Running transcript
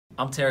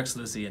I'm Tarik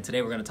Sloussi, and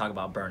today we're going to talk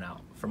about burnout.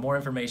 For more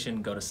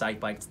information, go to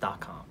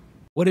Bytes.com.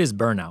 What is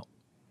burnout?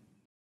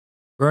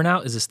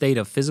 Burnout is a state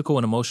of physical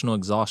and emotional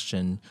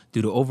exhaustion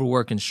due to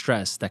overwork and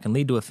stress that can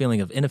lead to a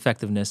feeling of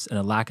ineffectiveness and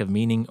a lack of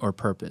meaning or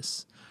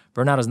purpose.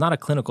 Burnout is not a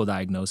clinical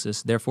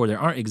diagnosis, therefore there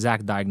aren't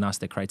exact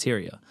diagnostic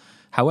criteria.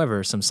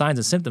 However, some signs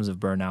and symptoms of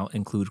burnout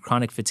include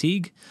chronic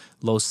fatigue,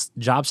 low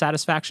job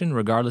satisfaction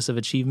regardless of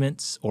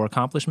achievements or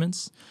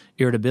accomplishments,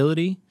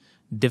 irritability,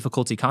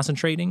 difficulty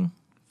concentrating,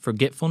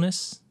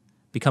 forgetfulness,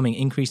 becoming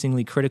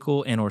increasingly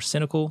critical and or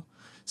cynical,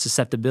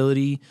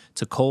 susceptibility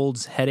to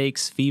colds,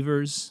 headaches,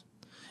 fevers,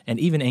 and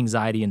even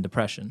anxiety and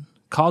depression.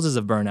 Causes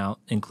of burnout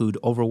include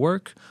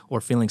overwork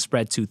or feeling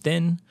spread too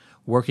thin,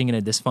 working in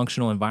a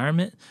dysfunctional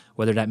environment,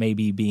 whether that may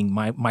be being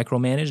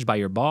micromanaged by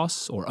your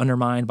boss or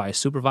undermined by a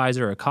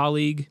supervisor or a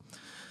colleague,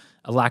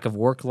 a lack of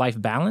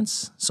work-life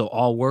balance, so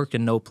all work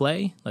and no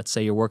play. Let's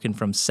say you're working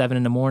from 7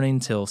 in the morning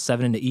till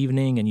 7 in the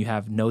evening and you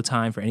have no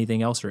time for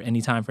anything else or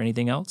any time for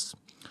anything else.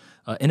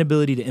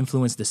 Inability to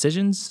influence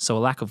decisions, so a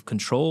lack of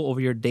control over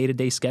your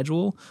day-to-day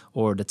schedule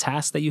or the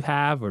tasks that you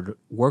have or the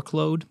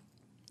workload.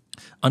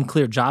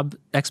 Unclear job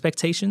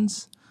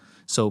expectations,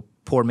 so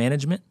poor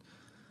management.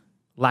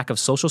 Lack of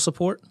social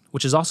support,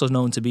 which is also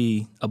known to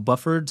be a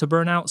buffer to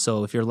burnout.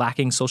 So if you're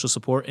lacking social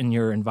support in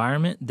your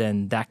environment,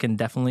 then that can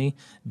definitely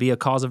be a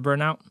cause of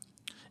burnout.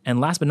 And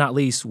last but not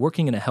least,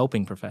 working in a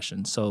helping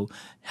profession. So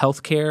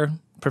healthcare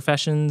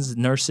professions,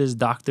 nurses,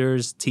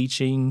 doctors,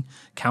 teaching,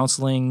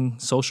 counseling,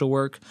 social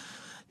work.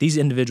 These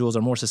individuals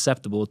are more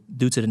susceptible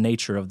due to the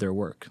nature of their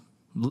work.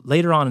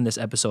 Later on in this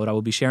episode, I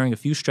will be sharing a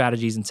few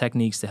strategies and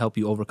techniques to help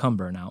you overcome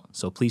burnout.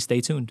 So please stay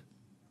tuned.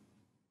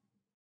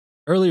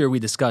 Earlier, we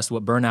discussed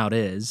what burnout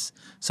is.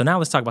 So now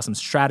let's talk about some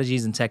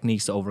strategies and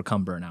techniques to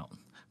overcome burnout.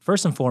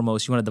 First and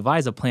foremost, you want to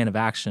devise a plan of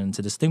action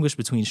to distinguish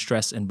between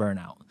stress and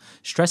burnout.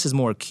 Stress is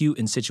more acute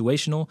and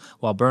situational,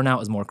 while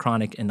burnout is more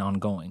chronic and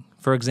ongoing.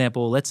 For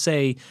example, let's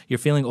say you're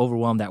feeling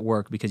overwhelmed at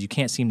work because you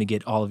can't seem to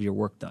get all of your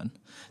work done.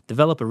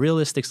 Develop a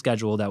realistic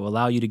schedule that will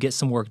allow you to get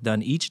some work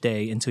done each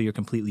day until you're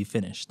completely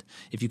finished.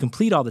 If you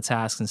complete all the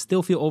tasks and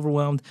still feel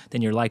overwhelmed,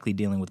 then you're likely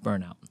dealing with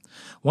burnout.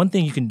 One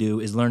thing you can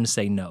do is learn to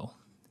say no.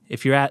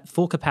 If you're at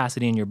full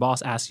capacity and your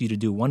boss asks you to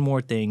do one more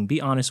thing,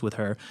 be honest with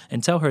her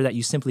and tell her that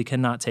you simply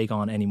cannot take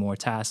on any more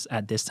tasks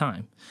at this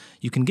time.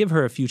 You can give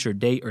her a future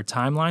date or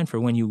timeline for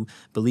when you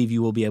believe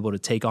you will be able to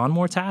take on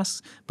more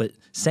tasks, but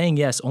saying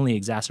yes only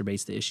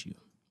exacerbates the issue.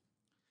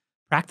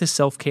 Practice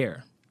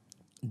self-care.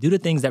 Do the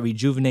things that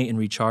rejuvenate and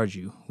recharge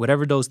you,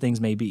 whatever those things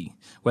may be,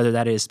 whether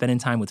that is spending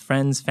time with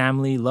friends,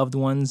 family, loved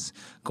ones,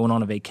 going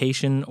on a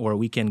vacation or a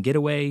weekend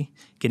getaway,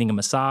 getting a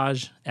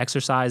massage,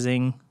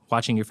 exercising,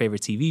 watching your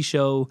favorite TV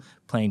show,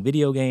 playing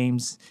video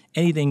games,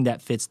 anything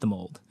that fits the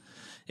mold.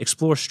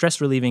 Explore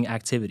stress-relieving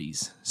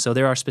activities. So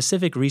there are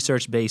specific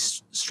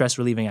research-based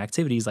stress-relieving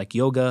activities like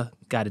yoga,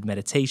 guided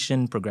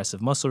meditation,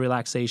 progressive muscle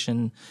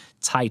relaxation,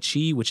 Tai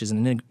Chi, which is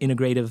an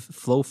integrative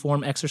flow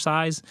form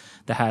exercise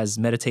that has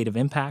meditative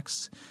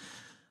impacts.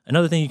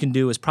 Another thing you can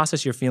do is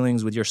process your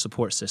feelings with your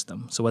support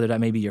system. So whether that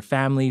may be your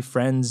family,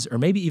 friends, or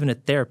maybe even a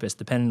therapist,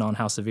 depending on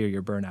how severe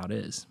your burnout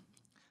is.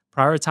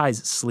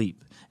 Prioritize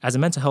sleep. As a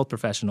mental health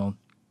professional,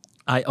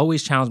 I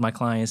always challenge my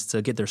clients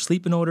to get their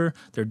sleep in order,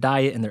 their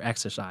diet, and their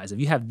exercise. If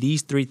you have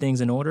these 3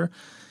 things in order,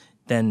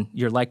 then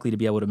you're likely to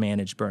be able to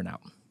manage burnout.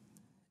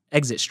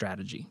 Exit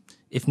strategy.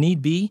 If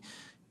need be,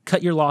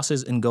 cut your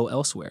losses and go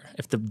elsewhere.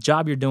 If the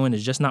job you're doing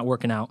is just not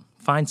working out,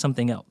 find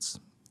something else.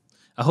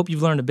 I hope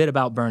you've learned a bit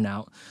about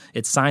burnout,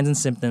 its signs and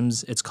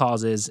symptoms, its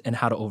causes, and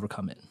how to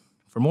overcome it.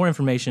 For more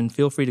information,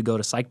 feel free to go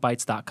to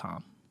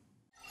psychbytes.com.